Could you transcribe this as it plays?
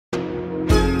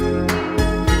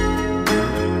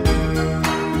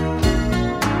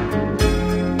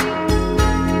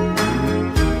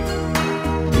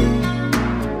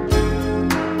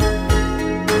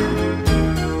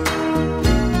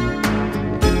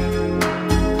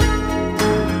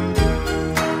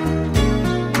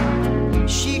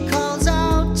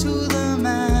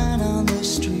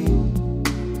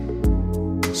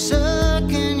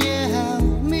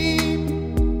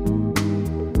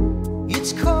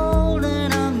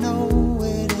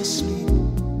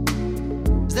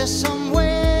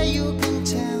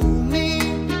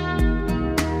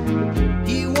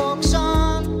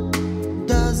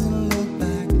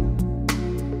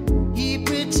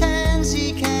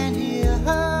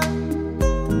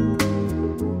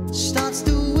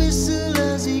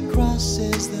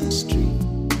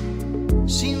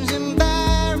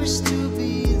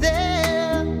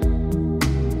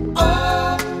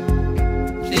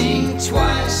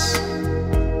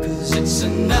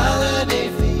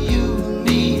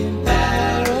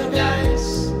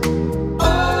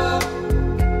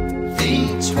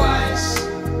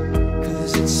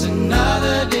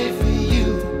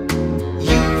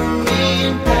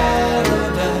in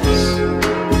paradise.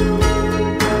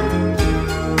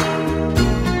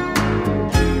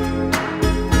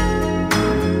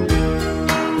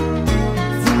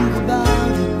 Think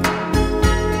about it.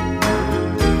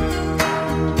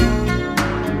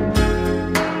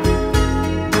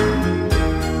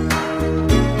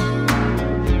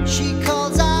 She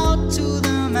calls out to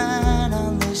the man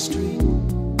on the street.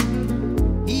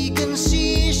 He can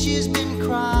see she's been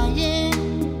crying.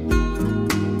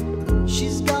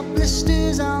 She's got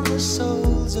blisters on the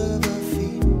soles of her